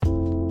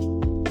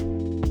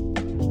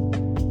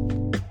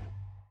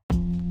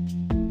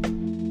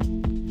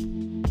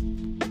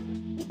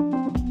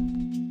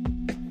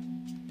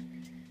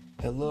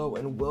Hello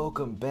and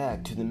welcome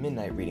back to the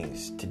Midnight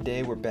Readings.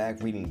 Today we're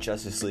back reading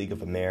Justice League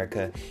of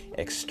America,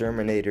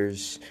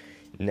 Exterminators.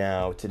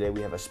 Now, today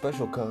we have a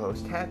special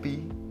co-host,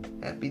 Happy.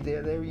 Happy,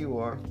 there you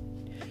are.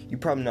 You're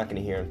probably not going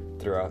to hear him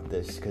throughout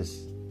this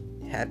because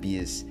Happy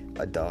is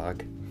a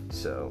dog,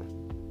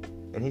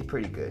 and he's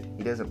pretty good.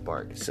 He doesn't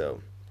bark,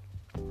 so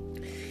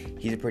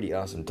he's a pretty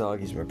awesome dog.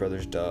 He's my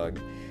brother's dog,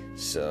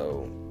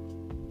 so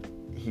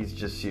he's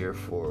just here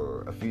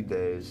for a few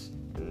days.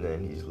 And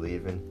then he's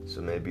leaving,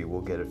 so maybe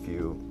we'll get a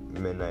few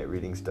midnight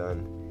readings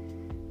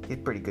done. He's a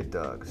pretty good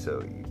dog,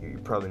 so you're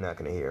probably not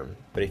going to hear him.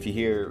 But if you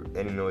hear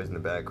any noise in the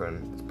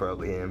background, it's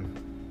probably him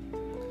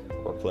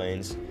or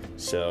planes.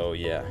 So,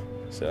 yeah.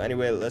 So,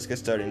 anyway, let's get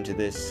started into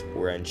this.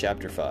 We're in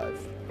Chapter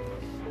 5.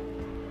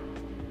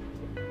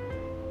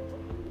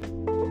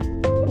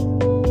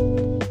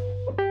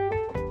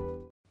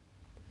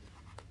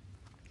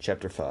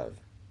 Chapter 5.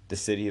 The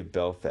city of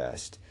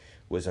Belfast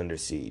was under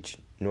siege.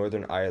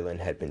 Northern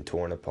Ireland had been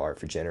torn apart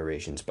for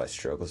generations by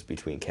struggles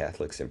between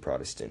Catholics and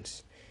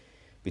Protestants,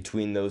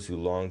 between those who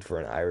longed for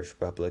an Irish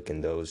republic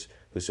and those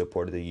who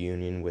supported the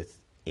union with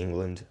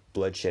England.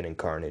 Bloodshed and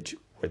carnage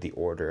were the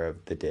order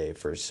of the day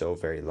for so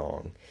very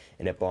long,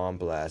 and a bomb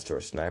blast or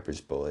a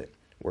sniper's bullet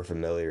were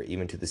familiar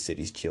even to the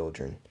city's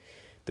children.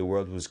 The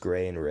world was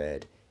gray and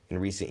red. In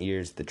recent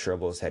years, the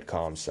troubles had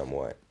calmed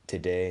somewhat.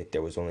 Today,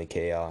 there was only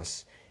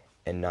chaos,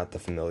 and not the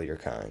familiar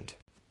kind.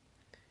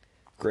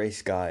 Gray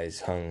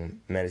skies hung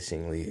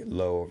menacingly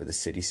low over the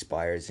city's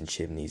spires and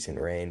chimneys, and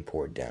rain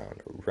poured down,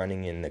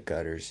 running in the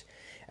gutters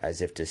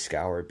as if to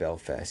scour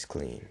Belfast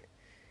clean.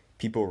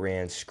 People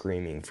ran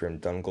screaming from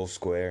Dungal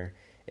Square.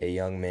 A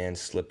young man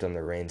slipped on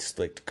the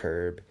rain-slicked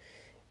curb,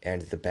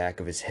 and the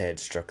back of his head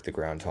struck the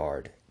ground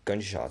hard.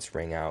 Gunshots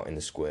rang out in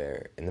the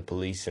square, and the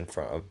police in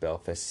front of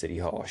Belfast City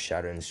Hall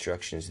shouted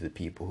instructions to the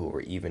people who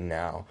were even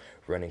now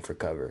running for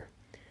cover.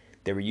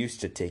 They were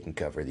used to taking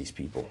cover, these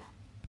people.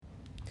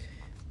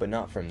 But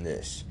not from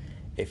this.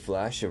 A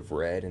flash of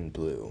red and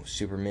blue,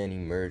 Superman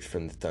emerged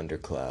from the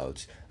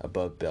thunderclouds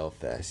above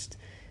Belfast,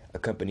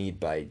 accompanied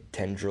by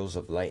tendrils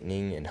of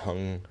lightning, and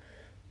hung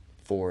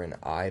for an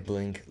eye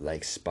blink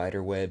like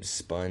spiderwebs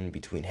spun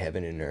between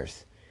heaven and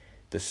earth.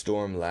 The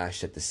storm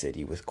lashed at the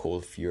city with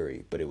cold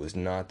fury, but it was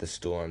not the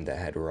storm that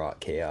had wrought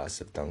chaos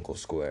of Dungal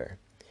Square.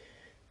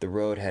 The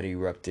road had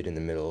erupted in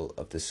the middle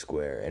of the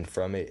square, and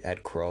from it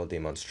had crawled a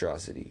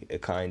monstrosity, a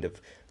kind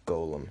of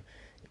golem,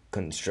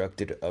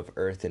 constructed of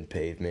earth and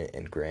pavement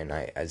and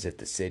granite, as if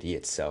the city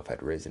itself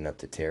had risen up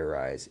to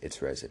terrorize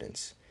its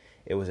residents.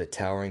 It was a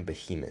towering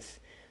behemoth,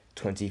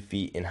 20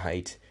 feet in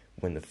height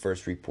when the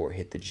first report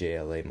hit the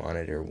JLA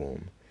monitor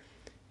room.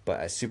 But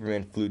as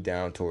Superman flew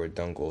down toward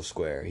Dungal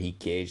Square, he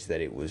gauged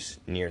that it was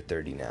near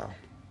 30 now.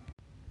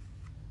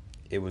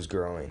 It was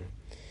growing.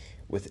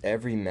 With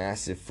every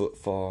massive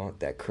footfall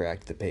that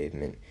cracked the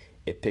pavement,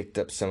 it picked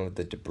up some of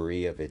the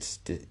debris of its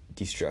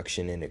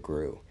destruction, and it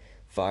grew.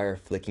 Fire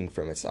flicking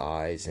from its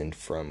eyes and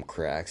from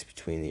cracks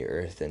between the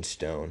earth and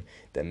stone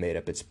that made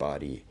up its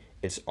body.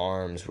 Its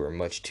arms were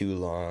much too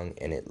long,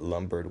 and it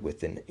lumbered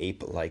with an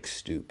ape-like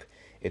stoop.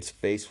 Its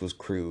face was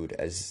crude,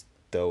 as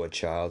though a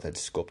child had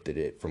sculpted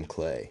it from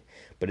clay,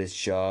 but its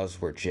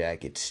jaws were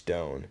jagged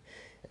stone,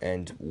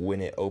 and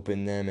when it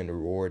opened them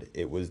and roared,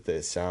 it was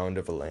the sound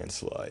of a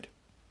landslide.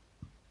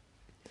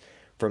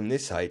 From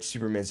this height,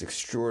 Superman's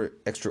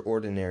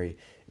extraordinary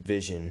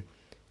vision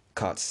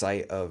caught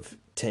sight of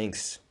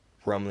tanks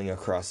rumbling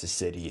across the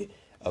city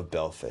of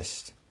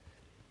Belfast,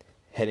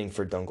 heading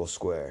for Dungal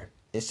Square.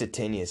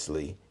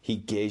 Instantaneously, he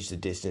gauged the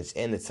distance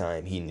and the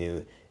time. He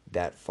knew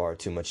that far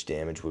too much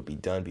damage would be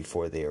done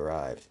before they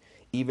arrived.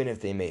 Even if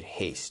they made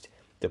haste,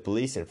 the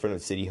police in front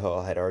of City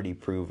Hall had already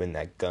proven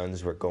that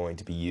guns were going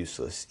to be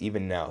useless.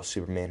 Even now,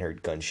 Superman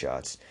heard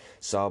gunshots,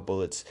 saw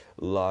bullets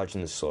lodge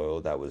in the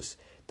soil that was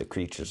the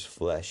creature's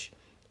flesh,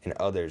 and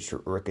others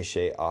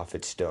ricochet off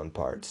its stone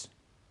parts.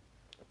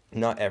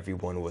 Not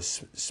everyone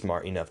was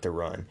smart enough to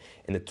run.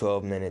 In the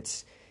 12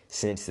 minutes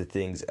since the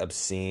thing's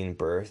obscene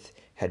birth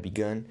had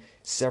begun,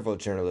 several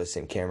journalists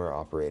and camera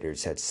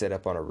operators had set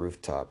up on a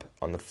rooftop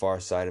on the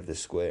far side of the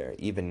square.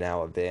 Even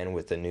now, a van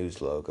with the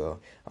news logo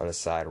on the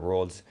side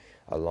rolled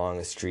along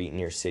a street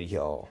near City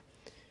Hall.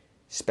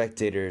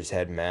 Spectators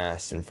had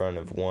massed in front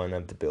of one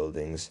of the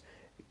buildings,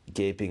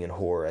 gaping in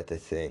horror at the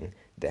thing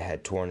that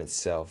had torn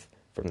itself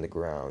from the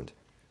ground.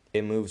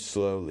 It moved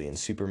slowly, and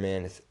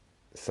Superman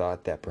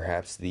thought that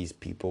perhaps these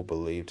people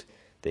believed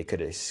they could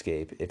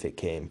escape if it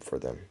came for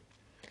them.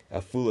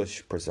 A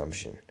foolish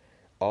presumption.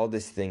 All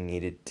this thing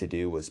needed to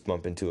do was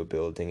bump into a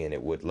building, and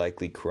it would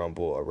likely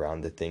crumble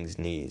around the thing's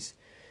knees.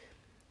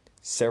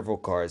 Several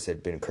cars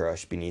had been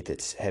crushed beneath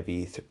its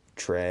heavy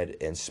tread,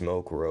 and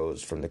smoke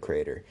rose from the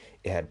crater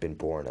it had been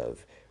born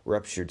of,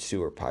 ruptured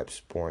sewer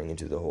pipes pouring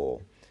into the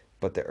hole.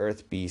 But the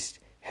Earth Beast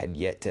had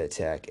yet to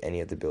attack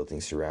any of the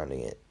buildings surrounding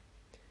it.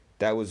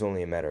 That was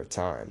only a matter of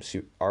time.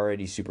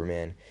 Already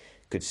Superman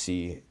could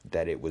see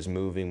that it was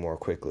moving more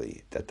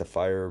quickly, that the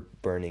fire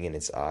burning in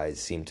its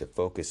eyes seemed to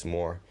focus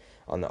more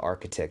on the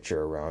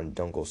architecture around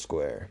Dungal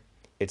Square.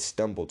 It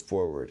stumbled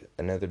forward,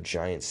 another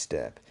giant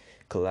step,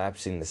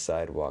 collapsing the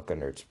sidewalk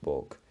under its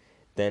bulk.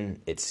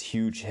 Then its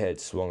huge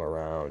head swung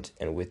around,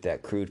 and with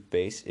that crude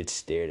face, it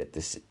stared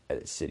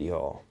at City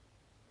Hall.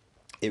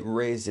 It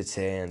raised its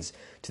hands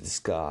to the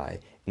sky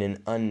in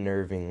an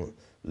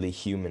unnervingly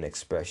human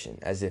expression,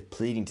 as if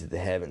pleading to the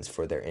heavens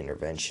for their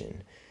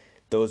intervention.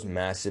 Those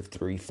massive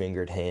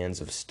three-fingered hands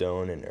of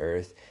stone and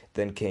earth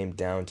then came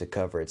down to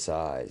cover its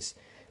eyes.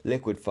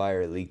 Liquid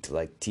fire leaked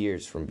like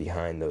tears from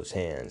behind those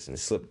hands and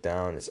slipped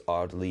down its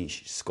oddly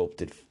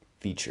sculpted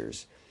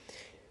features.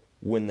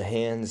 When the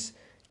hands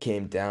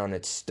came down,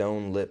 its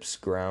stone lips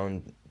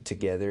ground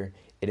together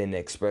in an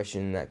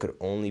expression that could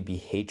only be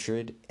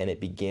hatred, and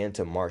it began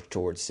to march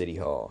towards City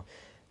Hall,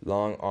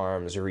 long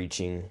arms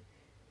reaching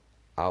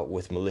out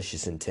with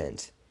malicious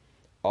intent.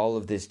 All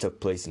of this took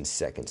place in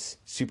seconds.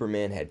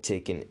 Superman had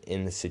taken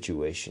in the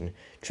situation,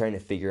 trying to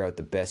figure out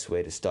the best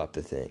way to stop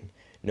the thing.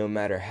 No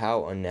matter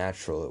how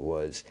unnatural it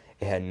was,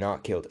 it had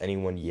not killed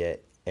anyone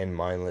yet, and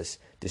mindless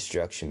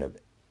destruction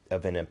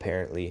of an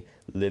apparently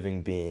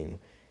living being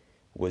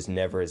was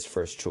never his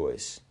first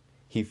choice.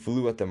 He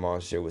flew at the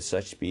monster with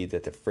such speed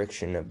that the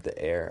friction of the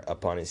air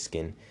upon his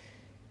skin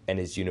and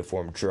his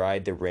uniform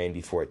dried the rain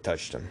before it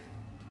touched him.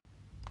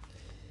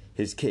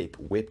 His cape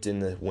whipped in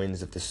the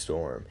winds of the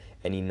storm,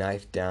 and he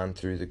knifed down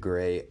through the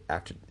gray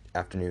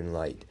afternoon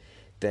light,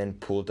 then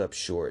pulled up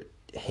short,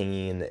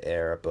 hanging in the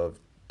air above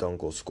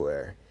Dungle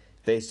Square,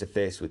 face to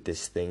face with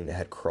this thing that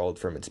had crawled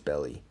from its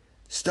belly.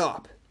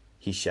 "Stop!"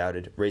 he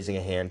shouted, raising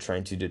a hand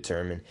trying to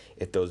determine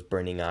if those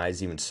burning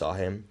eyes even saw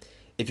him.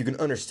 "If you can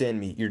understand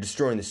me, you're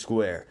destroying the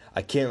square.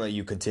 I can't let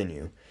you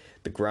continue."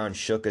 The ground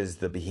shook as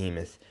the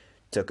behemoth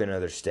took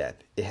another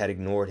step. It had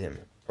ignored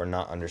him, or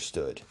not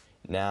understood.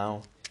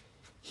 Now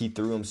he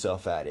threw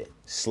himself at it,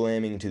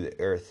 slamming into the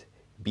earth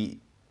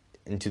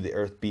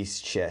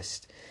beast's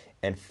chest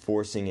and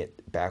forcing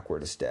it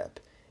backward a step.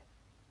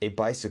 A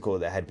bicycle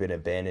that had been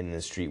abandoned in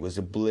the street was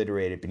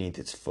obliterated beneath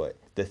its foot.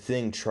 The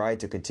thing tried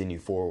to continue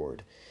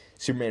forward.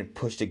 Superman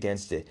pushed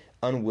against it,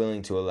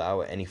 unwilling to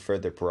allow it any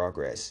further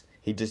progress.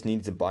 He just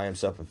needed to buy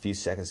himself a few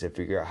seconds to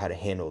figure out how to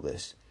handle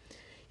this.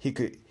 He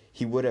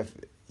would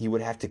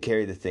have to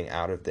carry the thing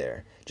out of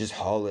there, just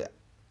haul it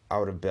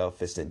out of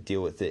Belfast and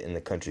deal with it in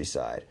the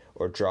countryside,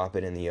 or drop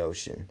it in the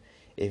ocean.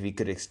 If he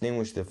could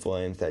extinguish the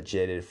flames that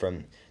jetted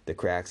from the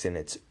cracks in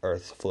its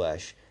earth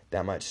flesh,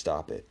 that might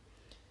stop it.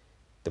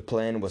 The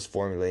plan was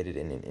formulated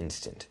in an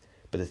instant,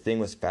 but the thing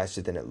was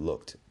faster than it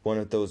looked. One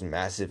of those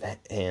massive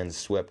hands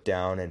swept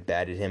down and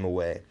batted him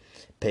away,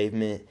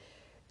 pavement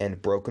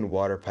and broken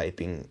water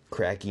piping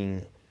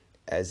cracking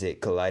as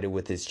it collided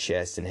with his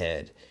chest and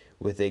head.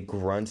 With a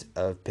grunt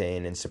of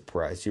pain and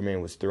surprise,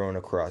 Superman was thrown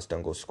across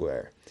Dungle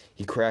Square.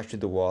 He crashed through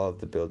the wall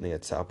of the building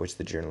atop which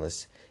the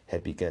journalists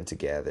had begun to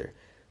gather,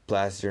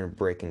 plaster and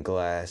brick and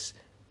glass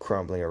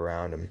crumbling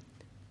around him.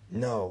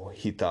 "No,"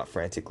 he thought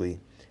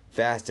frantically.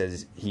 Fast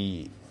as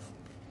he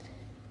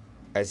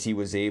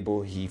was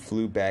able, he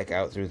flew back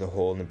out through the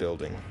hole in the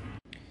building,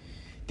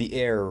 the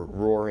air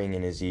roaring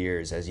in his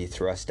ears as he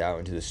thrust out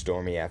into the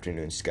stormy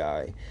afternoon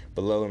sky.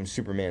 Below him,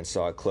 Superman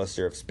saw a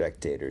cluster of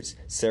spectators.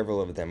 Several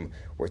of them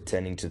were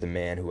tending to the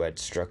man who had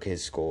struck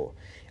his skull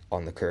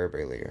on the curb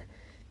earlier.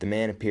 The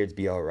man appeared to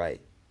be all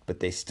right,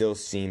 but they still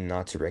seemed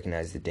not to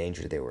recognize the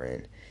danger they were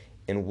in.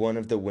 In one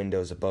of the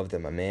windows above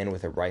them, a man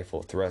with a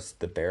rifle thrust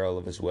the barrel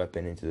of his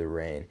weapon into the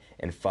rain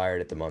and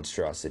fired at the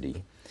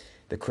monstrosity.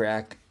 The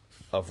crack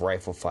of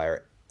rifle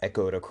fire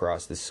echoed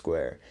across the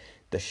square.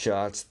 The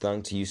shots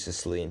thunked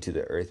uselessly into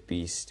the earth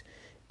beast,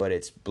 but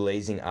its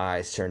blazing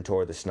eyes turned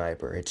toward the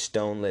sniper. Its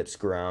stone lips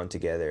ground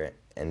together,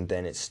 and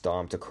then it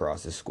stomped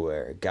across the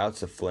square,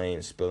 gouts of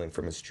flame spilling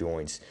from its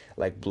joints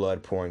like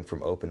blood pouring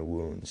from open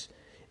wounds.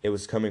 It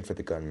was coming for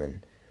the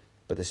gunman,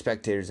 but the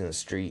spectators in the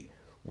street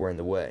were in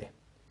the way.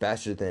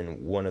 Faster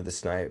than one of the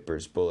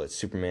sniper's bullets,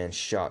 Superman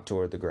shot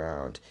toward the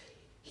ground.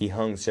 He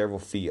hung several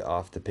feet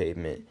off the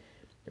pavement,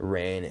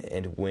 rain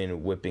and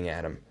wind whipping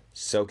at him,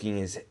 soaking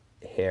his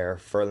hair,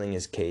 furling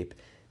his cape.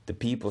 The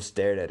people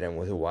stared at him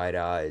with wide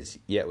eyes,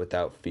 yet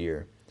without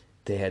fear.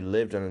 They had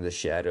lived under the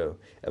shadow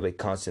of a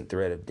constant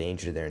threat of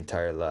danger their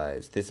entire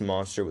lives. This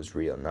monster was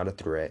real, not a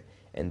threat,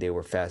 and they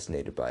were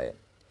fascinated by it.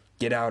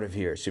 "Get out of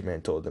here,"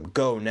 Superman told them.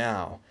 "Go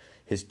now."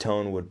 His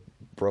tone would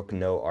brook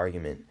no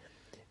argument.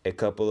 A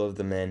couple of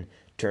the men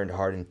turned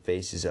hardened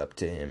faces up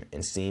to him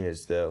and seemed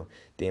as though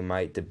they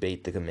might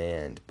debate the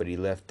command, but he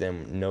left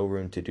them no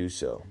room to do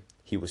so.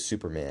 He was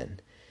Superman.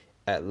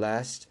 At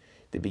last,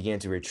 they began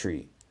to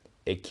retreat.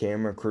 A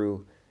camera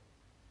crew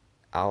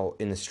out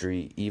in the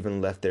street even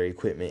left their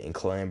equipment and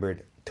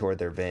clambered toward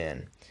their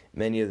van.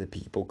 Many of the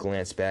people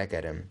glanced back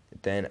at him,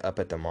 then up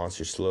at the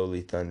monster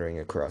slowly thundering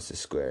across the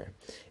square.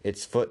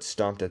 Its foot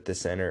stomped at the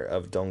center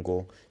of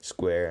Dungle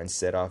Square and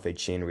set off a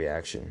chain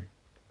reaction,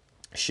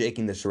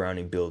 shaking the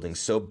surrounding buildings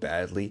so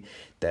badly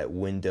that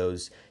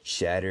windows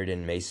shattered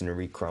and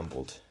masonry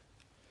crumbled.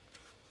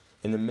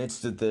 In the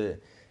midst of the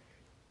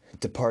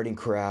departing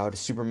crowd,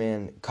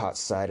 Superman caught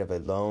sight of a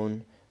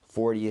lone,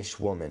 40-ish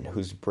woman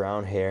whose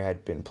brown hair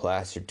had been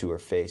plastered to her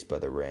face by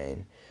the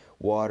rain.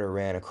 Water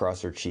ran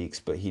across her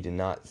cheeks, but he did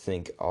not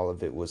think all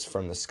of it was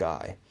from the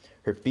sky.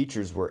 Her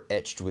features were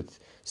etched with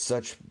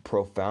such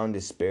profound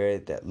despair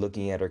that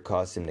looking at her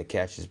caused him to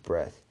catch his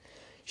breath.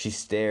 She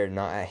stared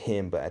not at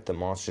him but at the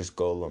monstrous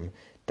golem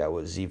that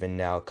was even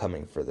now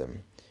coming for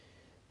them.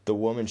 The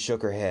woman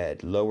shook her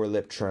head, lower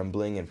lip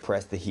trembling, and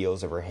pressed the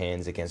heels of her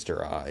hands against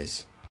her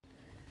eyes.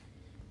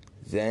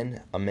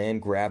 Then a man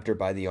grabbed her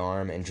by the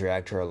arm and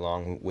dragged her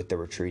along with the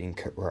retreating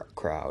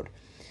crowd.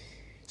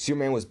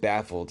 Superman was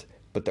baffled,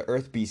 but the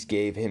Earth Beast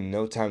gave him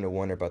no time to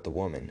wonder about the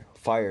woman.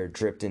 Fire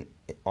dripped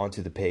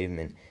onto the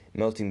pavement,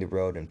 melting the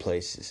road in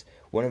places.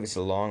 One of its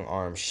long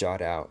arms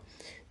shot out.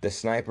 The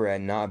sniper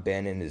had not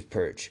abandoned his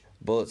perch.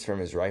 Bullets from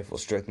his rifle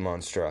struck the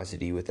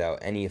monstrosity without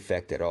any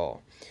effect at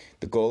all.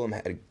 The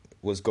golem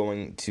was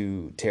going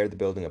to tear the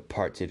building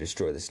apart to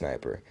destroy the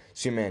sniper.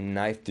 Superman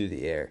knifed through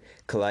the air,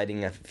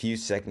 colliding a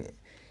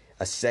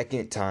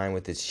second time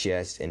with its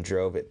chest and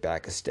drove it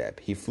back a step.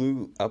 He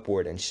flew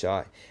upward and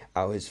shot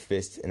out his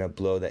fist in a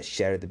blow that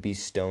shattered the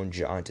beast's stone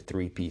jaw into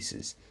 3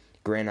 pieces.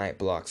 Granite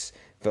blocks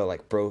fell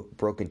like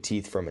broken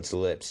teeth from its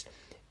lips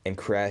and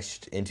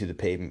crashed into the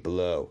pavement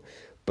below,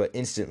 but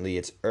instantly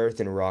its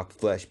earth and rock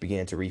flesh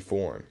began to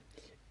reform.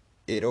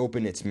 It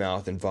opened its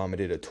mouth and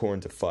vomited a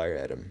torrent of fire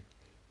at him.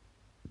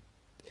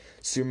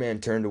 Superman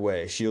turned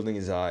away, shielding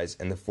his eyes,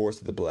 and the force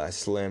of the blast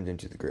slammed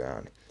into the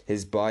ground.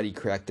 His body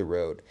cracked the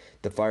road.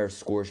 The fire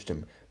scorched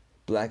him,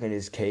 blackened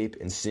his cape,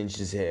 and singed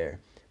his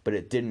hair, but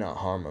it did not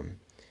harm him.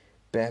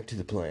 Back to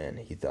the plan,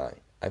 he thought.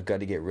 I've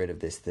got to get rid of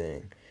this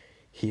thing.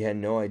 He had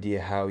no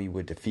idea how he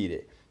would defeat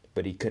it,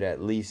 but he could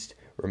at least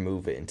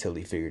remove it until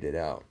he figured it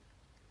out.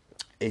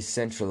 A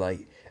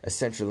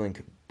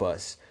CenturyLink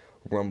bus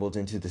rumbled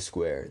into the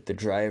square, the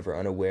driver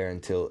unaware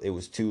until it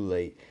was too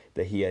late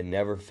that he had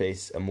never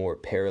faced a more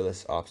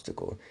perilous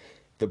obstacle.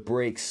 The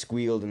brakes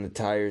squealed and the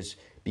tires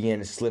began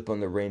to slip on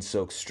the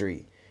rain-soaked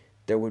street.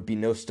 There would be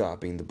no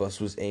stopping. The bus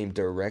was aimed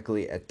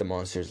directly at the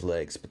monster's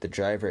legs, but the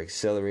driver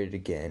accelerated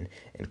again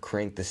and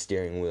cranked the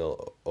steering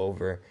wheel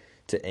over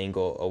to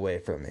angle away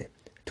from it.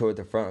 Toward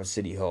the front of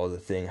City Hall, the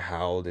thing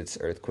howled its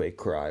earthquake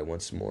cry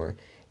once more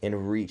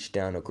and reached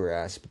down to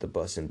grasp the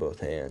bus in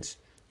both hands.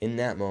 In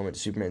that moment,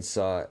 Superman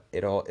saw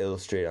it all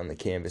illustrated on the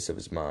canvas of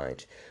his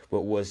mind.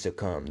 What was to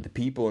come. The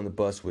people in the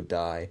bus would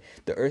die.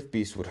 The Earth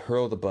Beast would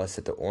hurl the bus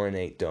at the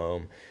ornate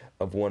dome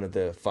of one of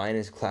the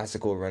finest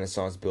classical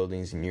Renaissance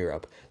buildings in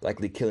Europe,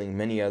 likely killing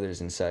many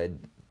others inside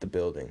the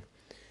building.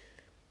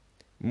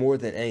 More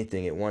than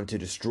anything, it wanted to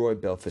destroy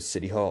Belfast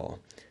City Hall.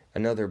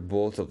 Another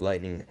bolt of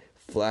lightning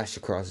flashed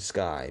across the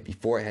sky.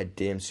 Before it had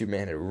dimmed,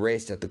 Superman had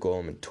raced at the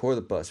golem and tore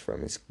the bus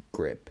from his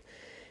grip.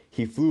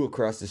 He flew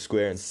across the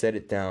square and set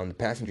it down, the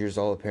passengers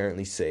all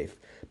apparently safe.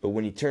 But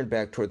when he turned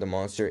back toward the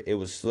monster, it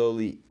was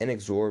slowly,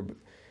 inexorably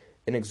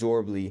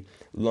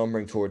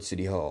lumbering toward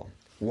City Hall.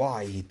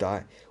 Why, he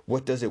thought,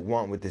 what does it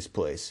want with this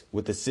place,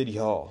 with the City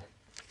Hall?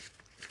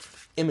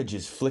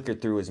 Images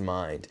flickered through his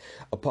mind.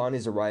 Upon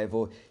his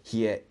arrival,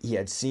 he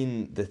had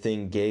seen the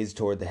thing gaze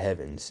toward the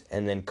heavens,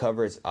 and then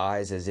cover its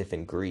eyes as if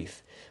in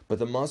grief. But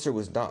the monster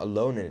was not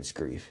alone in its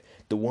grief.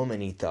 The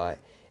woman, he thought,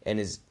 and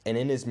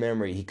in his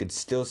memory he could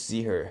still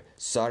see her,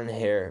 sodden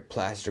hair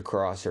plastered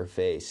across her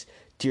face,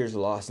 tears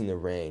lost in the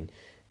rain,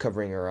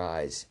 covering her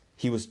eyes.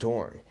 He was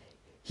torn.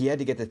 He had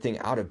to get the thing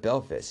out of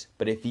Belfast,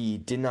 but if he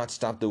did not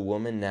stop the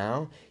woman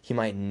now, he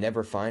might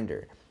never find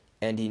her.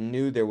 And he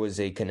knew there was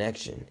a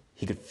connection.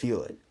 He could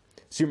feel it.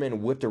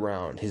 Superman whipped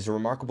around, his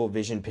remarkable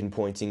vision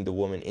pinpointing the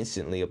woman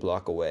instantly a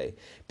block away,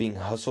 being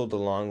hustled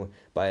along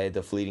by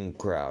the fleeting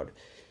crowd.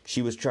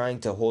 She was trying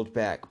to hold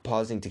back,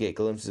 pausing to get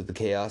glimpses of the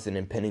chaos and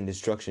impending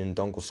destruction in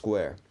Dongle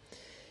Square.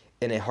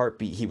 In a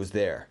heartbeat, he was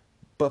there,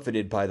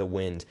 buffeted by the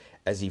wind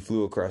as he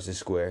flew across the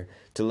square,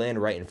 to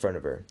land right in front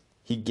of her.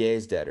 He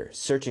gazed at her,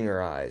 searching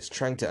her eyes,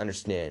 trying to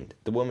understand.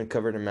 The woman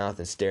covered her mouth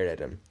and stared at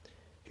him.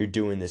 "You're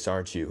doing this,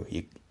 aren't you?"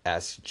 he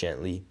asked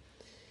gently.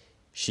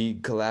 She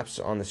collapsed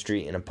on the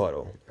street in a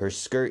puddle. Her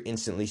skirt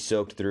instantly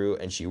soaked through,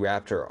 and she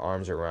wrapped her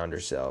arms around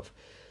herself.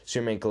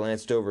 Superman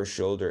glanced over his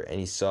shoulder, and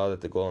he saw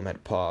that the golem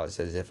had paused,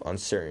 as if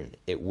uncertain.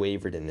 It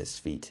wavered in its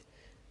feet.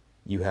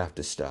 "You have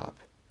to stop,"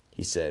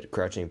 he said,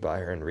 crouching by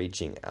her and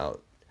reaching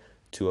out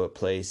to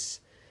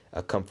place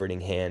a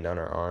comforting hand on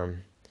her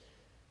arm.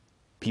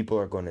 "People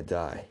are going to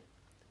die.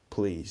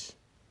 Please."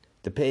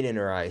 The pain in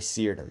her eyes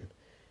seared him.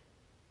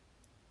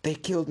 "They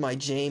killed my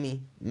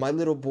Jamie, my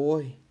little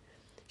boy,"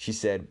 she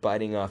said,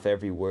 biting off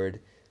every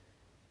word.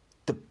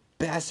 "The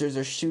bastards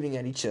are shooting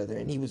at each other,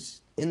 and he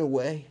was in the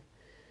way."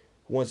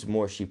 Once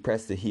more she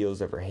pressed the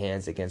heels of her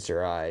hands against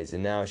her eyes,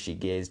 and now she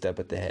gazed up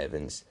at the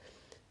heavens.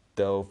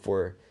 Though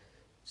for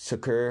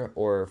succor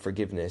or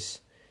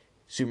forgiveness,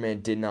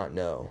 Superman did not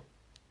know.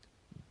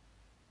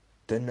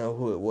 Don't know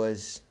who it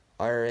was,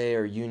 IRA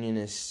or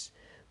Unionists,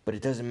 but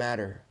it doesn't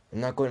matter. I'm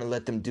not going to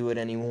let them do it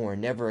anymore,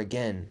 never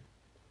again.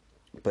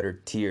 But her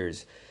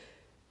tears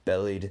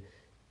belied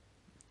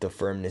the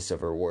firmness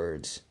of her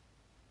words.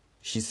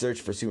 She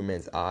searched for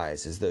Superman's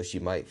eyes as though she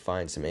might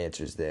find some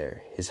answers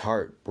there. His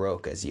heart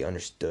broke as he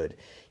understood.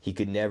 He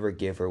could never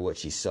give her what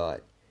she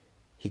sought.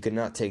 He could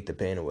not take the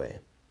pain away.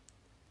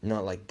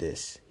 "Not like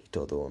this," he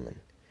told the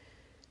woman.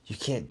 "You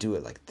can't do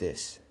it like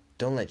this.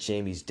 Don't let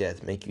Jamie's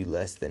death make you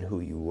less than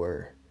who you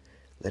were.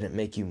 Let it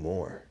make you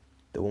more."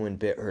 The woman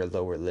bit her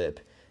lower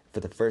lip. For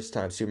the first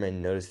time,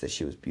 Superman noticed that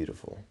she was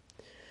beautiful.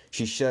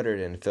 She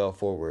shuddered and fell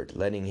forward,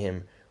 letting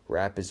him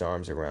wrap his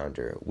arms around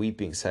her,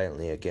 weeping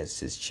silently against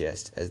his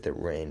chest as the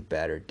rain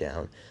battered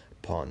down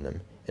upon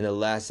them, and the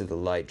last of the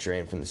light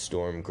drained from the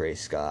storm-gray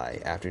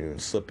sky, afternoon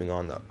slipping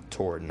on the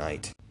toward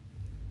night.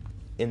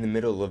 In the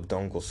middle of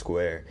Dongle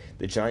Square,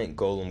 the giant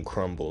golem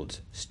crumbled,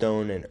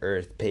 stone and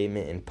earth,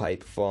 pavement and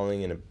pipe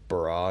falling in a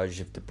barrage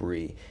of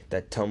debris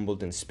that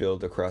tumbled and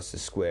spilled across the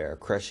square,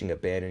 crushing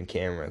abandoned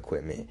camera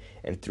equipment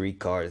and 3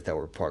 cars that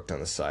were parked on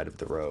the side of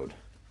the road.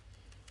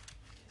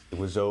 It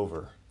was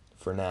over,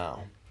 for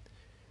now.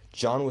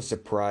 John was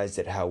surprised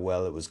at how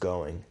well it was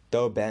going,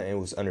 though Batman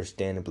was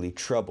understandably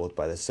troubled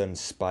by the sudden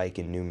spike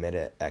in new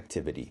meta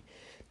activity.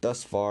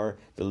 Thus far,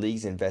 the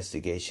League's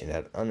investigation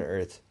had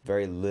unearthed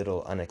very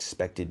little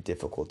unexpected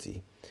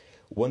difficulty.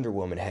 Wonder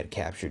Woman had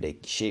captured a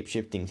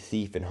shape-shifting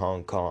thief in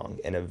Hong Kong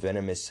and a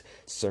venomous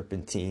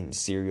serpentine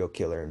serial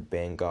killer in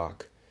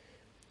Bangkok.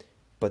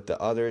 But the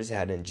others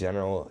had in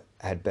general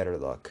had better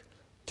luck,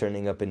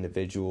 turning up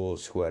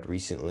individuals who had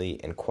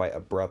recently and quite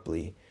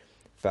abruptly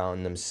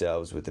found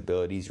themselves with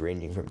abilities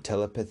ranging from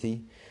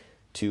telepathy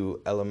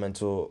to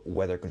elemental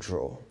weather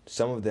control.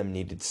 Some of them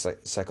needed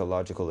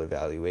psychological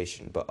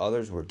evaluation, but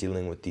others were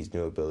dealing with these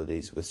new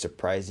abilities with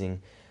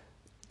surprising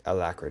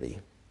alacrity.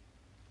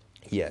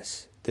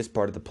 Yes, this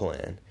part of the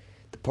plan,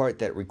 the part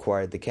that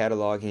required the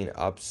cataloging and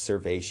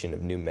observation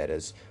of new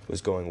metas,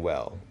 was going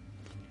well.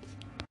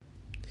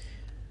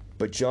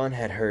 But John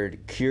had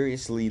heard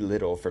curiously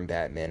little from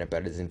Batman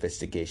about his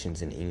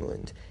investigations in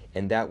England,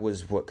 and that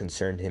was what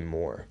concerned him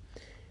more.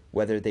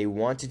 Whether they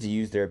wanted to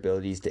use their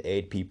abilities to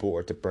aid people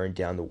or to burn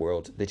down the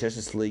world, the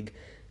Justice League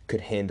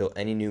could handle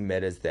any new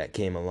metas that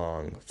came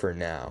along for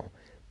now.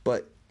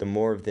 But the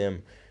more of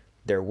them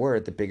there were,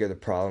 the bigger the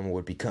problem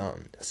would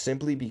become.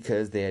 Simply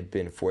because they had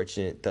been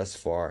fortunate thus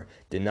far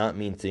did not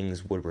mean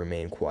things would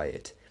remain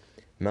quiet.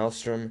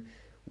 Maelstrom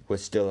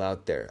was still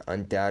out there,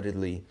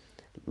 undoubtedly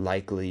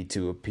likely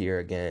to appear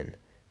again.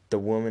 The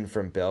woman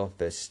from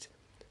Belfast,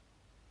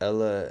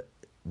 Ella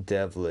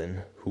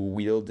Devlin, who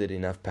wielded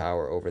enough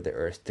power over the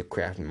earth to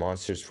craft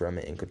monsters from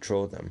it and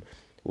control them,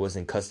 was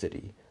in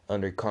custody,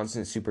 under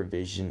constant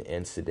supervision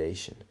and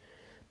sedation.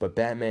 But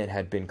Batman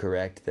had been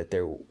correct that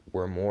there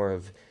were more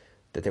of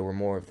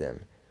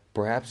them.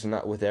 Perhaps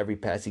not with every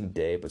passing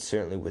day, but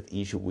certainly with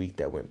each week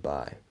that went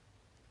by.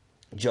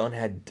 John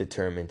had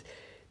determined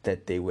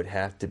that they would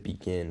have to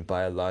begin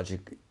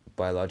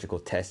biological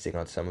testing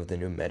on some of the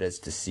new metas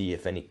to see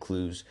if any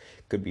clues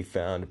could be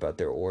found about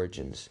their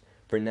origins.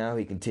 For now,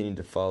 he continued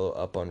to follow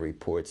up on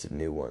reports of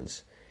new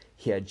ones.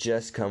 He had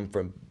just come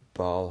from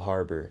Bal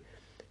Harbour,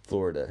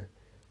 Florida,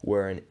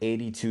 where an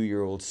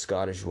 82-year-old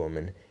Scottish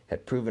woman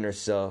had proven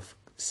herself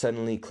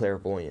suddenly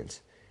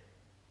clairvoyant.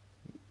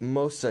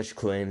 Most such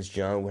claims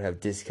John would have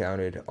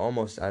discounted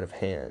almost out of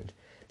hand.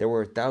 There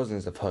were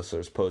thousands of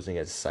hustlers posing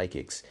as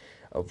psychics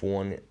of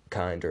one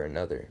kind or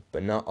another,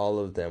 but not all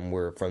of them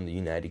were from the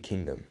United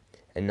Kingdom,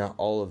 and not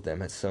all of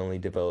them had suddenly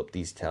developed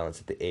these talents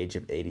at the age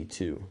of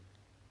 82.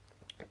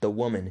 The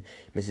woman,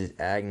 Mrs.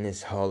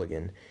 Agnes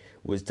Holligan,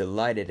 was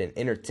delighted and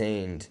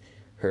entertained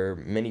her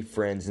many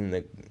friends in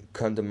the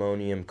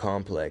condominium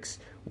complex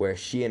where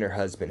she and her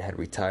husband had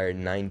retired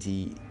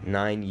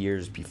 9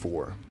 years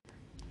before.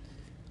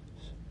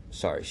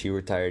 She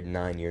retired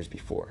 9 years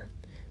before.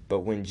 But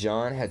when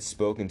John had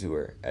spoken to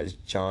her as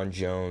John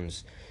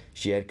Jones,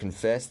 she had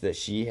confessed that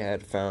she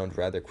had found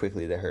rather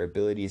quickly that her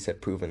abilities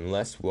had proven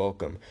less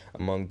welcome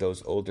among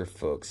those older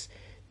folks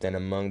than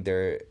among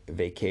their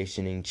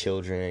vacationing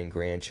children and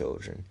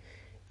grandchildren.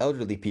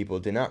 Elderly people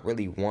did not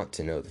really want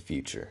to know the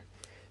future.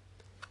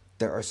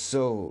 "There are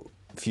so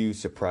few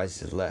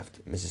surprises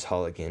left," Mrs.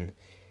 Holligan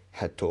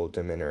had told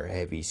them in her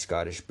heavy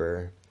Scottish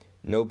burr.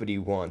 "Nobody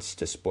wants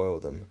to spoil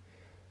them."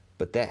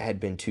 But that had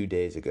been 2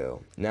 days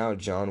ago. Now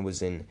John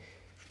was in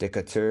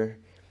Decatur,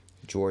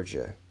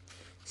 Georgia,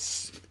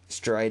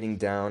 striding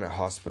down a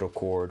hospital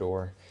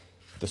corridor,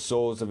 the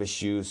soles of his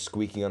shoes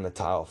squeaking on the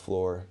tile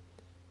floor.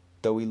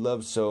 Though he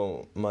loved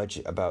so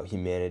much about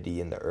humanity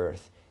and the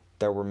earth,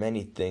 there were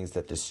many things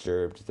that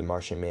disturbed the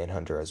Martian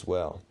Manhunter as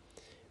well.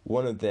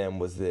 One of them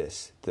was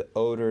this: the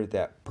odor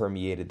that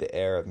permeated the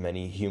air of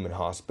many human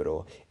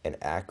hospital, an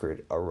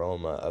acrid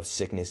aroma of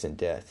sickness and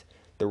death.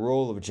 The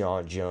role of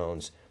John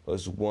Jones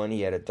was one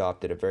he had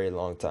adopted a very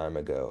long time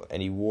ago,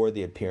 and he wore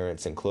the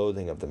appearance and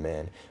clothing of the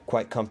man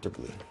quite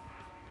comfortably.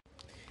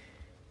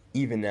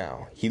 Even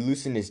now, he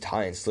loosened his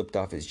tie and slipped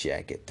off his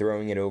jacket,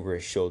 throwing it over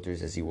his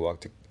shoulders as he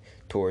walked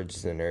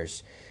towards the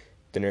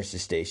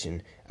nurse's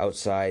station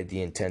outside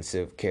the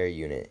intensive care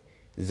unit.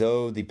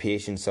 Though the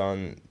patients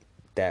on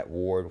that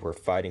ward were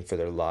fighting for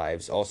their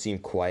lives, all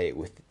seemed quiet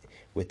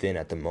within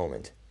at the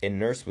moment. A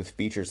nurse with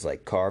features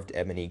like carved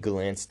ebony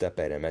glanced up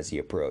at him as he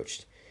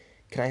approached.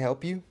 "Can I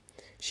help you?"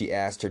 she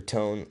asked, her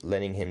tone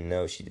letting him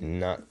know she did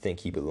not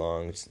think he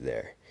belonged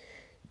there.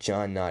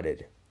 John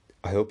nodded.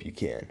 I hope you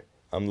can.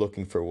 I'm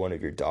looking for one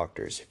of your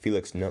doctors,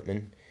 Felix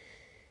Nutman.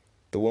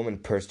 The woman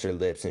pursed her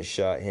lips and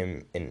shot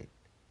him an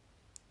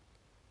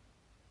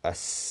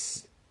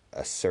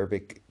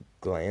acerbic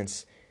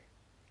glance.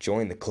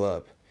 Join the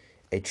club.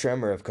 A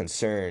tremor of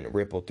concern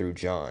rippled through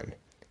John.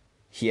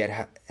 He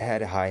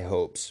had high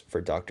hopes for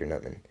Dr.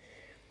 Nutman.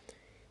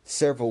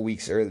 Several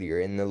weeks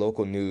earlier, in the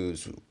local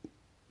news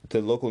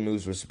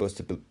was supposed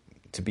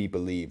to be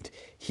believed.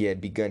 He had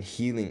begun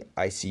healing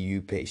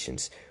ICU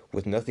patients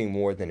with nothing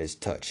more than his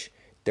touch.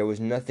 There was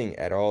nothing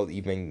at all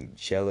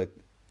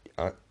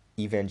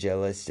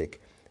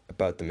evangelistic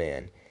about the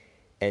man,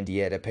 and he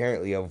had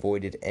apparently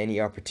avoided any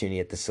opportunity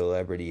at the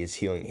celebrity his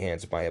healing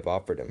hands might have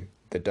offered him.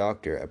 The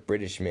doctor, a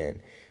British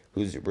man,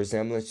 whose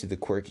resemblance to the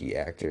quirky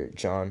actor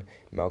John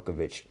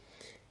Malkovich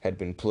had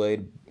been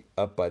played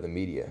up by the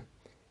media,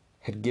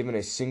 had given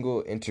a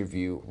single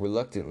interview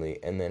reluctantly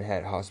and then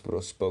had hospital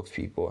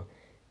spokespeople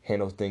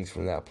handle things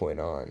from that point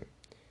on.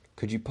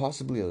 Could you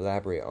possibly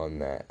elaborate on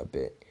that a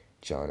bit?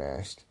 John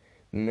asked.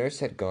 The nurse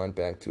had gone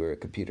back to her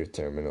computer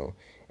terminal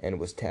and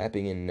was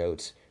tapping in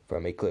notes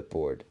from a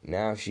clipboard.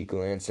 Now she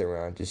glanced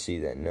around to see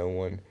that no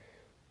one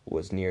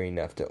was near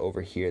enough to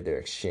overhear their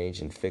exchange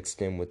and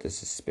fixed him with a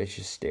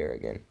suspicious stare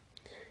again.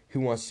 Who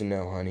wants to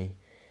know, honey?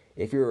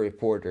 If you're a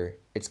reporter,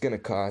 it's going to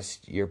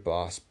cost your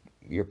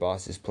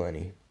bosses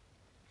plenty.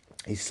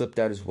 He slipped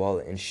out his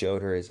wallet and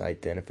showed her his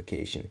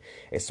identification.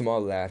 A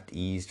small laugh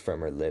eased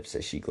from her lips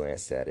as she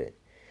glanced at it.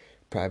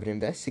 Private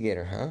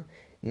investigator, huh?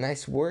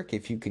 Nice work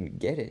if you can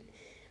get it.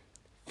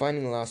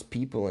 Finding lost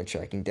people and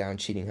tracking down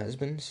cheating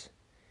husbands?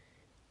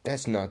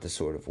 That's not the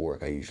sort of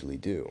work I usually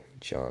do,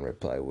 John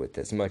replied with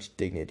as much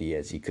dignity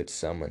as he could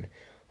summon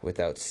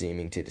without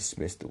seeming to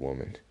dismiss the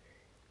woman.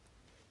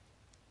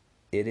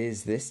 It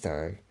is this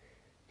time,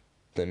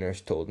 the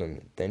nurse told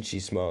him. Then she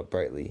smiled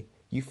brightly.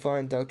 You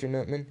find Dr.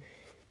 Nutman?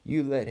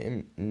 You let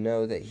him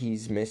know that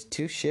he's missed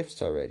 2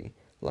 shifts already.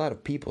 A lot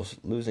of people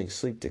losing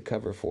sleep to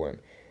cover for him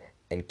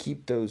and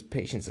keep those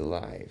patients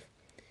alive.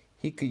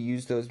 We could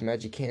use those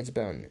magic hands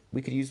bound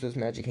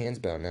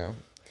now.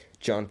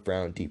 John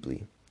frowned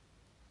deeply.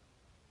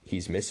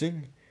 He's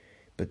missing?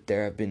 But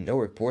there have been no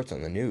reports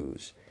on the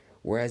news.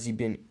 Where has he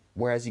been?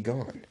 Where has he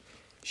gone?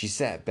 She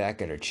sat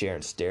back in her chair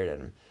and stared at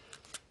him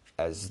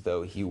as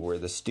though he were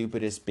the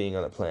stupidest being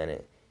on the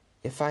planet.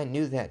 If I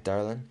knew that,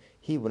 darling,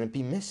 he wouldn't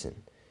be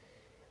missing.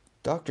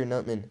 Dr.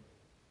 Nutman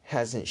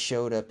hasn't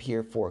showed up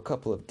here for a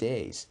couple of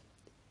days,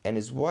 and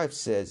his wife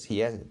says he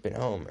hasn't been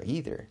home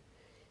either.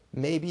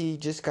 Maybe he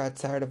just got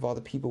tired of all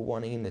the people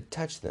wanting him to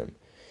touch them.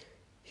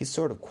 He's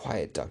sort of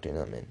quiet, Dr.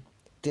 Nutman.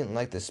 Didn't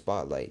like the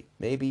spotlight.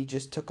 Maybe he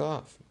just took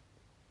off.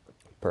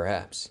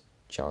 Perhaps,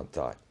 John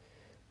thought,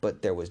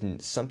 but there was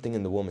something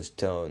in the woman's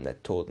tone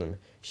that told him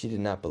she did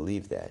not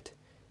believe that.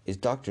 Is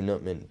Dr.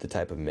 Nutman the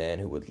type of man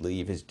who would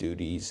leave his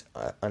duties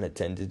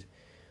unattended,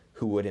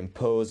 who would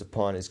impose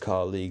upon his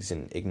colleagues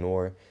and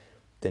ignore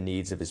the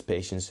needs of his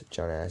patients?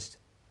 John asked.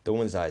 The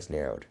woman's eyes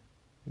narrowed.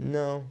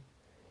 No,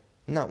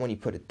 not when you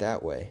put it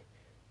that way.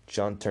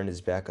 John turned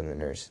his back on the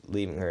nurse,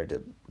 leaving her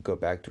to go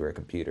back to her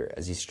computer.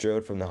 As he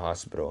strode from the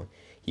hospital,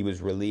 he was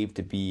relieved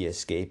to be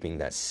escaping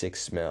that sick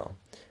smell,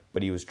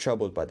 but he was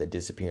troubled by the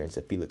disappearance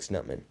of Felix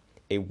Nutman.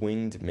 A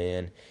winged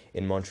man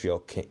in Montreal,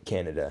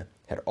 Canada,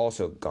 had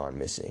also gone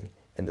missing,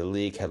 and the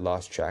League had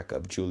lost track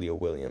of Julia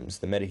Williams,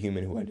 the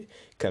metahuman who had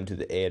come to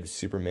the aid of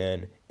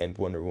Superman and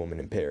Wonder Woman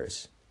in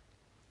Paris.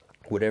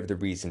 Whatever the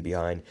reason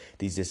behind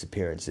these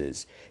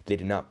disappearances, they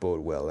did not bode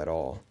well at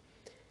all.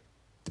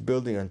 The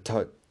building on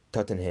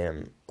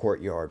Tottenham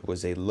Courtyard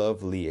was a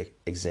lovely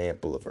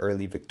example of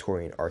early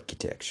Victorian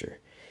architecture,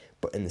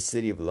 but in the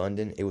city of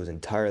London it was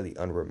entirely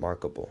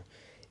unremarkable.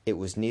 It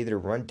was neither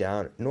run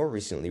down nor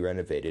recently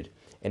renovated,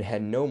 and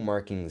had no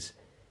markings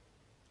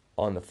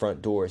on the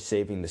front door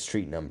saving the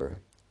street number.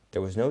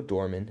 There was no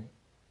doorman,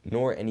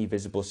 nor any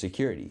visible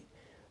security,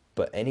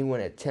 but anyone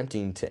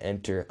attempting to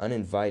enter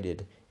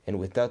uninvited and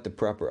without the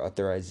proper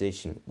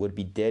authorization would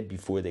be dead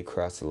before they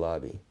crossed the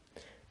lobby.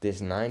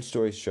 This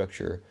 9-story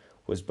structure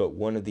was but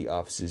one of the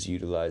offices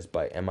utilized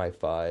by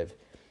MI5,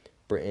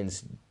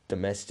 Britain's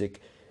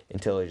domestic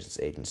intelligence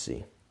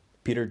agency.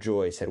 Peter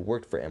Joyce had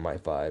worked for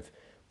MI5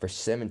 for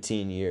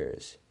 17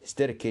 years. His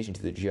dedication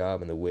to the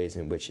job and the ways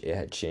in which it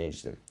had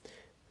changed him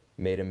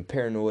made him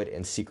paranoid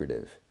and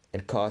secretive,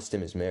 and cost him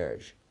his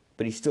marriage,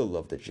 but he still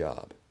loved the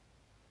job.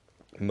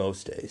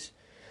 Most days.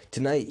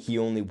 Tonight he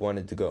only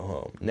wanted to go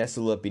home,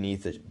 nestle up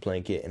beneath a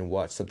blanket and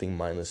watch something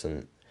mindless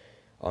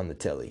on the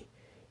telly.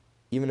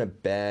 Even a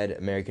bad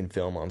American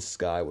film on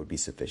Sky would be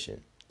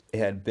sufficient. It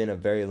had been a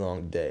very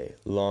long day,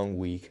 long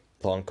week,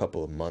 long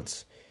couple of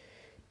months.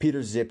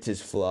 Peter zipped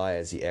his fly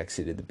as he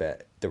exited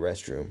the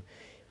restroom,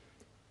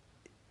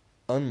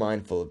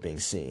 unmindful of being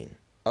seen.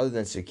 Other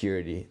than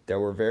security, there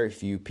were very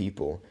few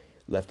people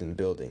left in the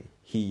building.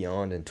 He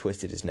yawned and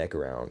twisted his neck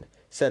around,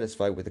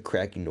 satisfied with the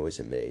cracking noise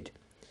it made.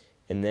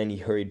 And then he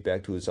hurried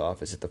back to his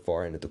office at the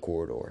far end of the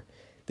corridor.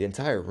 The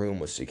entire room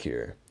was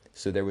secure,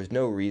 so there was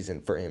no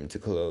reason for him to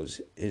close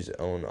his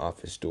own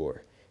office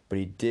door, but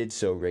he did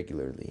so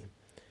regularly.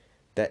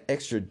 That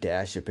extra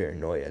dash of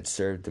paranoia had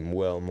served him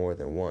well more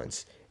than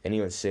once, and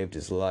even saved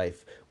his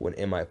life when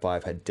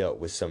MI5 had dealt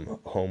with some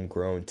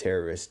homegrown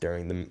terrorists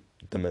during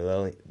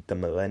the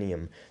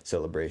Millennium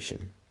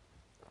celebration.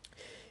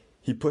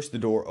 He pushed the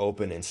door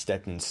open and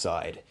stepped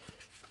inside.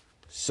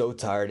 So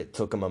tired it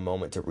took him a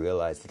moment to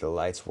realize that the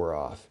lights were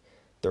off.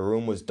 The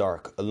room was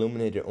dark,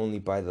 illuminated only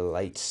by the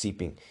light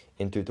seeping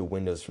in through the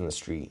windows from the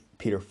street.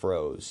 Peter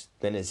froze.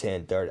 Then his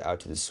hand darted out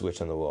to the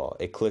switch on the wall.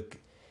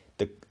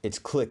 Its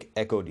click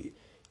echoed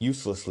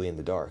uselessly in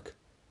the dark.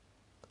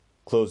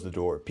 "Close the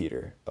door,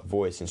 Peter," a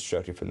voice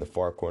instructed from the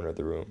far corner of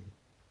the room.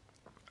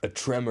 A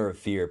tremor of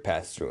fear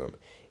passed through him.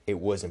 It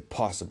was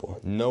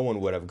impossible. No one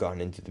would have gone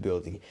into the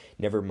building,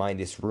 never mind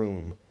this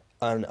room,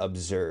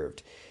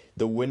 unobserved.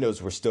 The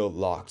windows were still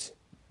locked.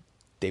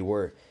 They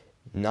were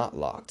not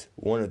locked.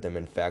 One of them,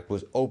 in fact,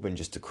 was open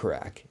just a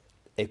crack.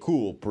 A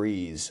cool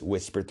breeze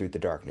whispered through the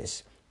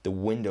darkness. The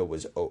window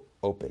was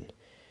open,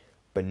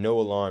 but no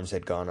alarms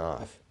had gone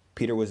off.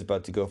 Peter was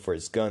about to go for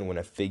his gun when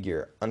a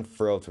figure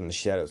unfurled from the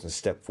shadows and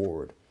stepped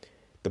forward,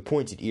 the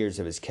pointed ears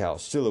of his cowl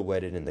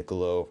silhouetted in the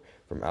glow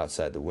from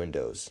outside the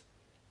windows.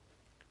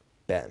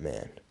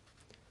 Batman.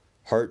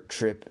 Heart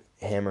trip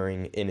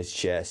hammering in his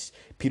chest,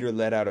 Peter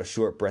let out a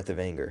short breath of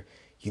anger.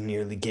 "You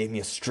nearly gave me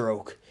a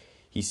stroke,"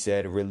 he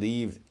said,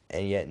 relieved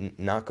and yet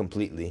not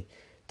completely.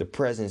 The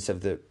presence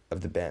of the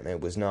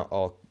Batman was not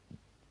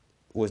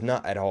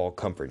at all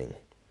comforting.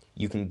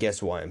 "You can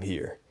guess why I'm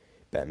here,"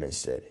 Batman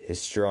said,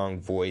 his strong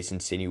voice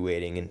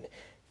insinuating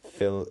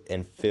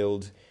and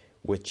filled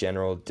with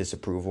general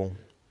disapproval.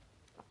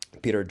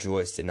 Peter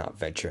Joyce did not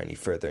venture any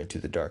further into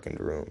the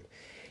darkened room.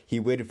 He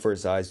waited for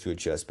his eyes to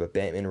adjust, but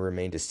Batman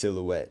remained a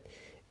silhouette,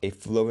 a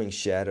floating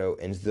shadow,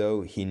 and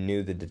though he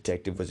knew the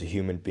detective was a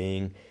human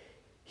being,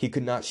 he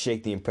could not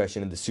shake the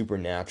impression of the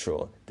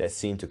supernatural that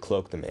seemed to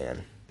cloak the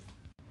man.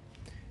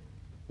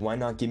 "Why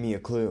not give me a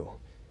clue?"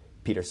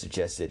 Peter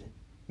suggested.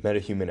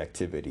 "Metahuman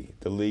activity.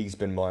 The League's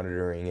been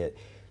monitoring it,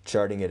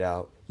 charting it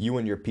out. You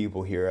and your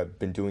people here have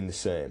been doing the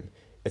same.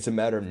 It's a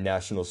matter of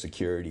national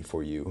security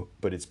for you,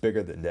 but it's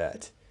bigger than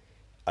that.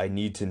 I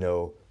need to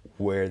know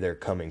where they're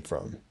coming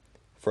from."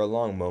 For a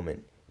long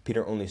moment,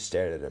 Peter only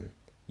stared at him.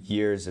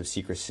 Years of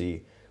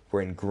secrecy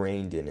were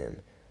ingrained in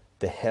him.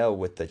 The hell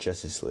with the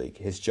Justice League.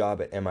 His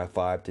job at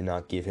MI5 did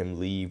not give him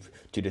leave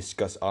to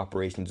discuss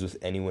operations with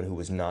anyone who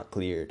was not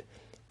cleared.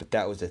 But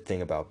that was the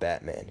thing about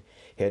Batman.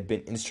 He had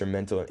been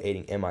instrumental in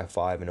aiding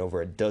MI5 in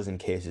over a dozen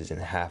cases in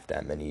half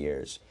that many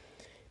years.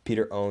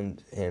 Peter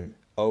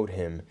owed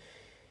him,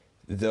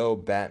 though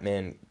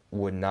Batman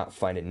would not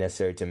find it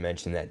necessary to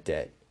mention that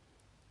debt.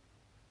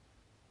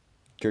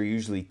 "You're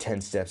usually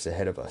 10 steps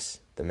ahead of us,"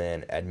 the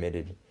man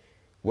admitted.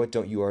 "What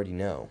don't you already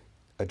know?"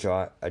 A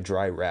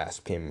dry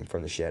rasp came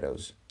from the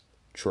shadows.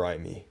 "Try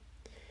me."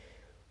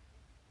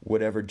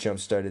 Whatever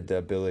jump-started the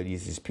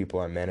abilities these people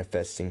are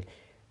manifesting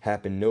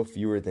happened no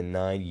fewer than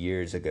 9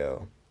 years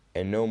ago,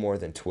 and no more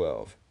than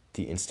 12.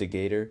 The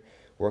instigator,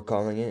 we're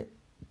calling it,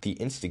 the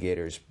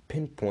instigators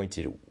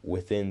pinpointed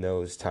within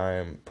those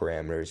time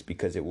parameters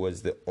because it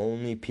was the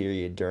only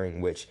period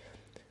during which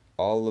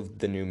all of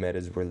the new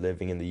metas were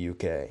living in the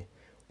UK.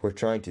 We're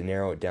trying to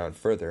narrow it down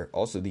further.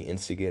 Also, the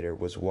instigator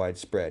was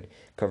widespread,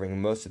 covering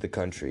most of the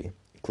country,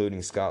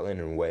 including Scotland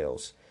and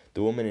Wales.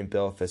 The woman in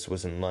Belfast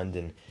was in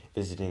London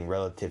visiting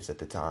relatives at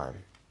the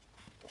time.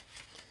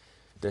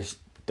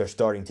 They're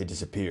starting to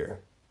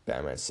disappear,"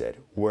 Batman said.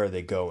 "Where are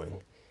they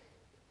going?"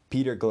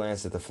 Peter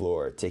glanced at the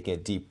floor, taking a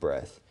deep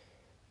breath.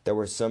 There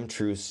were some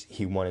truths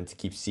he wanted to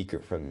keep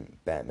secret from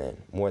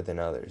Batman, more than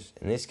others.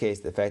 In this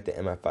case, the fact that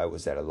MI5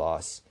 was at a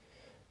loss.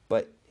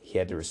 But he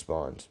had to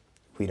respond.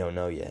 "We don't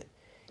know yet."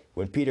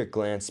 When Peter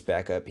glanced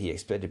back up, he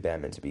expected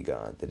Batman to be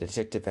gone. The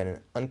detective had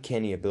an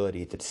uncanny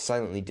ability to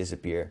silently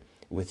disappear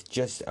with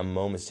just a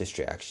moment's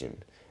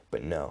distraction.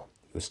 But no,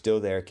 he was still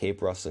there,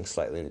 cape rustling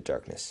slightly in the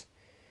darkness.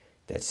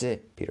 "That's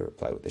it," Peter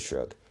replied with a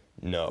shrug.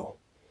 "No."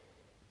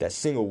 That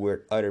single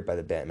word uttered by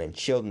the Batman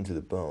chilled him to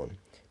the bone.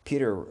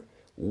 Peter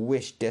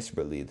wished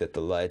desperately that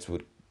the lights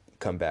would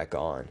come back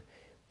on,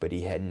 but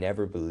he had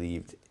never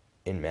believed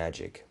in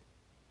magic.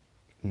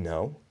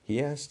 "No?"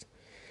 he asked.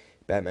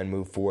 Batman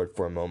moved forward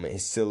for a moment.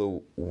 His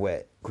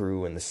silhouette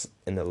grew in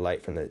the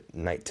light from the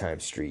nighttime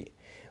street.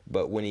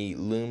 But when he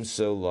loomed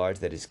so large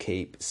that his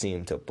cape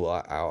seemed to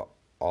blot out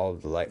all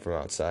of the light from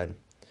outside,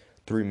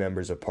 3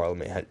 members of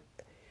Parliament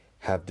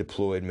have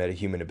deployed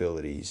metahuman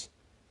abilities.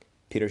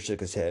 Peter shook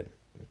his head.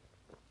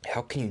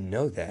 "How can you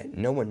know that?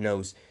 No one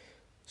knows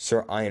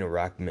Sir Ian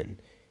Rackman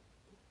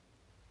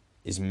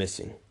is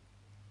missing.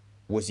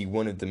 Was he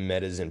one of the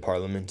metas in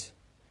Parliament?"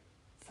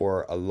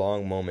 For a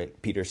long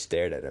moment, Peter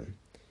stared at him.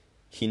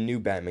 He knew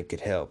Batman could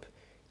help,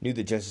 knew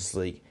the Justice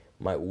League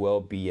might well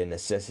be a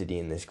necessity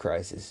in this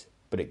crisis,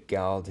 but it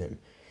galled him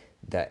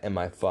that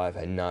MI5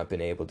 had not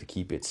been able to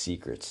keep its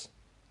secrets.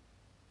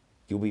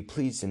 You will be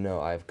pleased to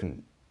know I have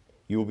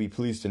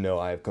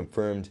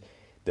confirmed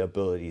the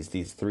abilities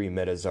these 3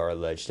 metas are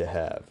alleged to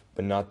have,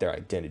 but not their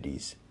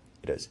identities.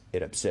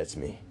 It upsets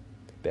me,"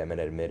 Batman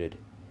admitted.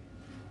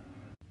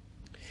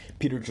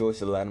 Peter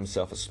Joyce allowed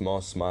himself a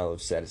small smile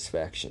of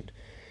satisfaction.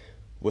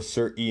 Was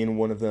Sir Ian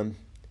one of them?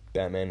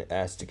 Batman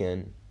asked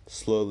again.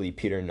 Slowly,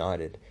 Peter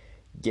nodded,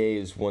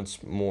 gaze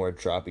once more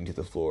dropping to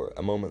the floor.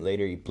 A moment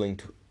later, he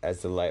blinked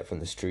as the light from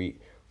the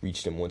street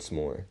reached him once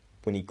more.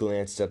 When he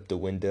glanced up, the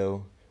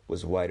window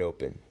was wide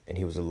open, and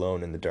he was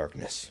alone in the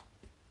darkness.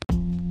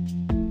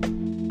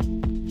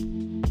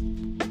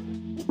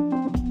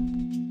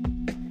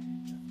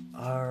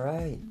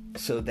 Alright,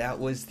 so that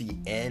was the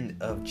end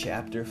of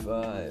Chapter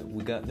 5.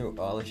 We got through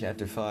all of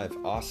Chapter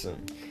 5.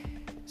 Awesome.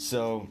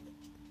 So,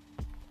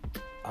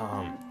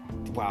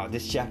 wow,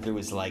 this chapter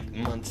was like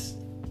months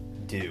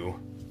due.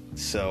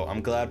 So,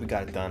 I'm glad we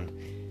got it done.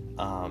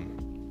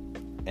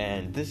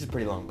 And this is a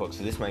pretty long book,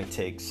 so this might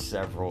take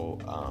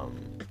several,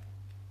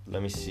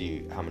 let me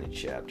see how many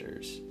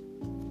chapters,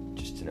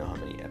 just to know how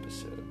many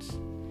episodes.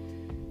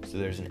 So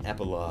there's an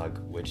epilogue,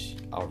 which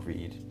I'll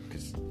read,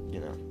 because,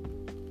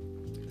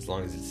 as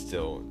long as it's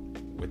still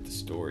with the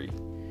story.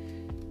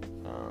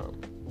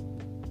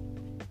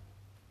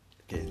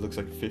 Okay, it looks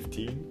like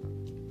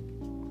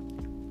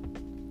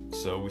 15.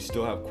 So we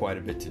still have quite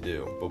a bit to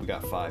do, but we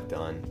got 5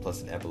 done,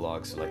 plus an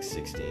epilogue, so like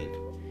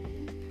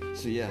 16.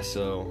 So yeah,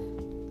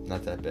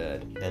 not that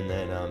bad. And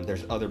then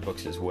there's other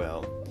books as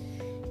well,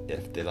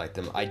 if they like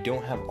them. I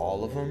don't have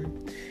all of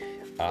them.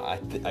 I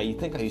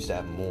think I used to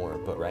have more,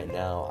 but right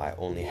now I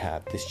only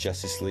have this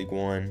Justice League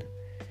one.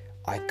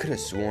 I could have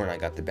sworn I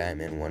got the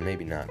Batman one,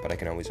 maybe not, but I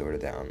can always order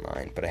that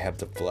online. But I have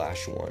the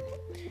Flash one,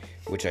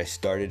 which I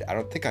started. I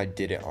don't think I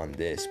did it on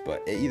this,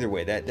 but either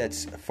way,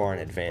 that's far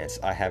in advance.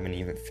 I haven't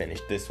even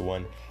finished this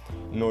one,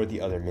 nor the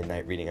other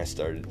midnight reading I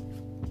started.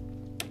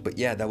 But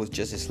yeah, that was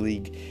Justice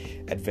League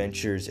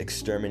Adventures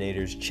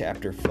Exterminators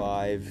Chapter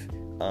 5.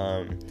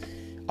 I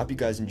hope you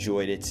guys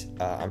enjoyed it.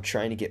 I'm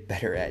trying to get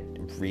better at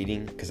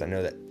reading, because I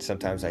know that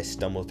sometimes I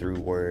stumble through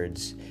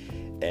words,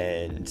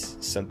 and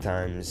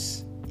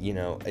sometimes,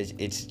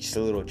 it's just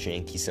a little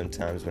janky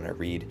sometimes when I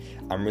read.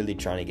 I'm really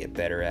trying to get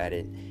better at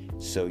it,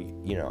 so,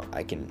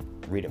 I can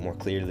read it more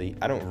clearly.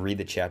 I don't read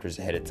the chapters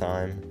ahead of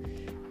time,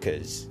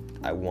 because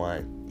I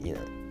want,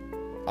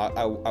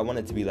 I want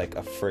it to be like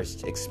a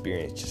first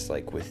experience, just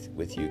like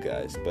with you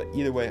guys. But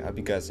either way, I hope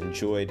you guys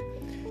enjoyed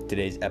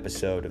today's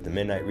episode of the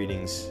Midnight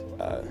Readings.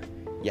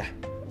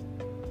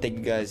 Thank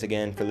you guys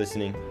again for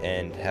listening,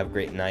 and have a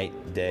great night,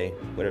 day,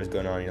 whatever's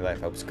going on in your life.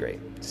 I hope it's great.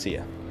 See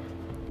ya.